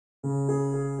Most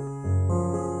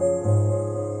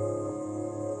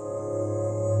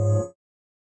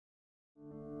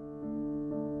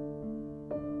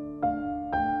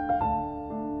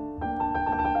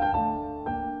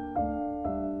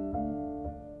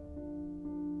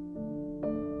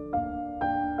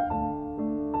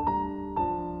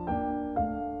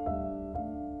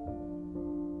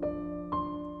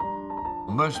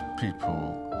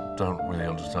people don't really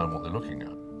understand what they're looking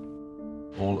at.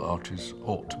 All artists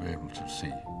ought to be able to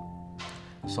see.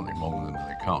 There's something wrong with them if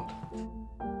they can't.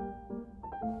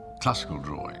 Classical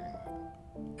drawing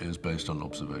is based on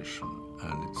observation,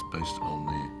 and it's based on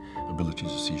the ability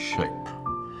to see shape.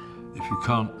 If you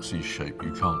can't see shape,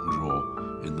 you can't draw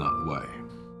in that way.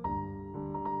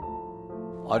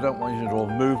 I don't want you to draw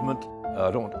movement. I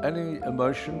don't want any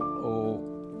emotion or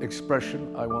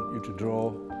expression. I want you to draw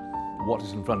what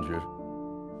is in front of you.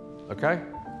 Okay?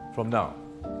 From now.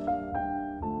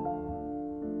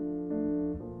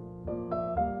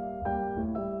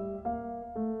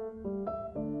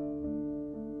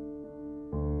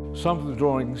 Some of the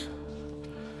drawings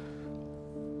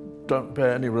don't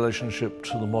bear any relationship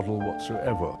to the model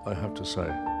whatsoever, I have to say.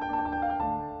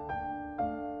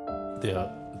 They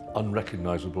are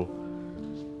unrecognizable.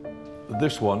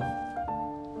 This one,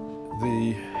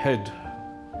 the head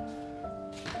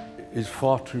is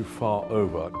far too far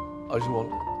over. I just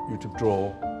want you to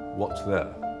draw what's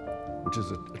there, which is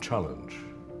a challenge.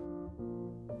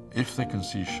 If they can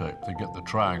see shape, they get the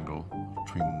triangle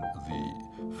between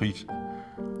the feet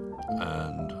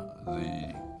and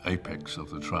the apex of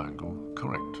the triangle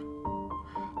correct.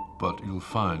 But you'll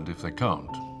find if they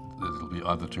can't, that it'll be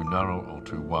either too narrow or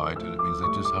too wide, and it means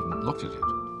they just haven't looked at it.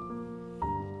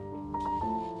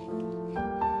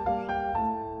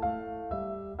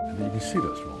 And you can see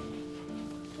that's wrong,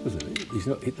 isn't it? He's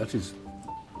not,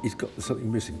 he's got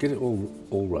something missing. Get it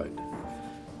all right.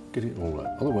 Get it all right.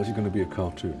 Otherwise, you're going to be a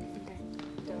cartoon. Okay.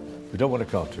 We don't want a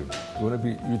cartoon. We want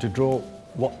you to draw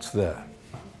what's there.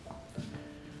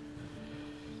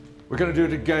 We're going to do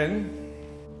it again,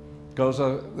 because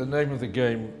the name of the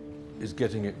game is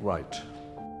getting it right.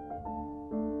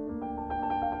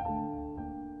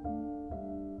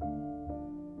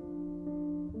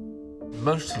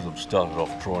 Most of them started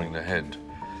off drawing the head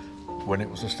when it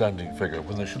was a standing figure,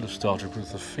 when they should have started with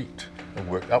the feet and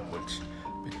worked upwards,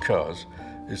 because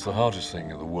it's the hardest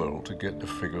thing in the world to get a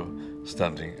figure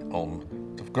standing on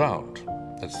the ground.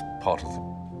 That's part of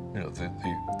the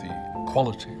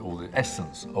quality or the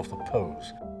essence of the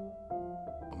pose.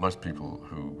 Most people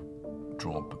who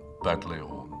draw badly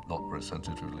or not very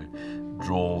sensitively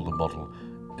draw the model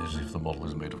as if the model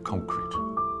is made of concrete,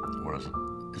 whereas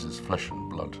this is flesh and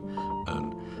blood,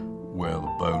 and where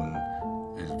the bone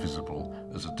is visible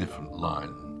as a different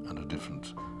line and a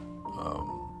different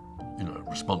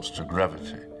response to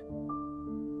gravity.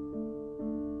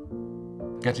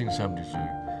 Getting somebody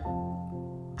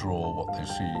to draw what they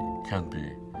see can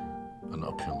be an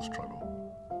uphill struggle,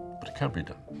 but it can be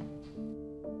done.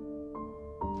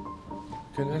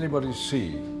 Can anybody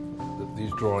see that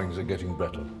these drawings are getting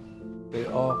better? They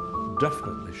are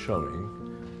definitely showing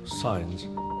signs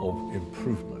of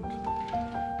improvement,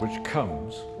 which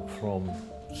comes from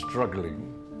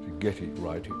struggling to get it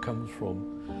right. It comes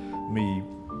from me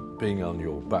being on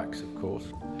your backs, of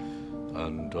course,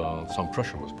 and some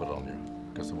pressure was put on you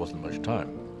because there wasn't much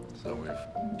time. So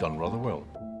we've done rather well.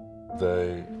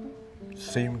 They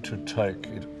seemed to take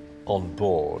it on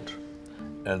board,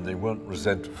 and they weren't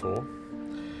resentful,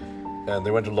 and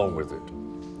they went along with it.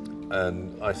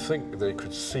 And I think they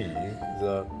could see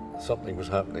that something was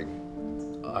happening.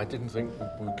 I didn't think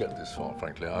we'd get this far,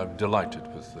 frankly. I'm delighted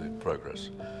with the progress.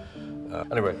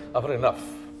 Anyway, I've had enough.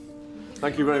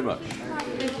 Thank you very much.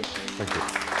 Thank you.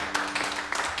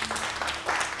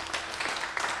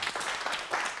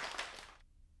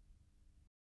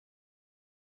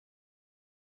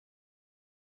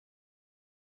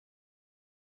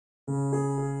 Thank you.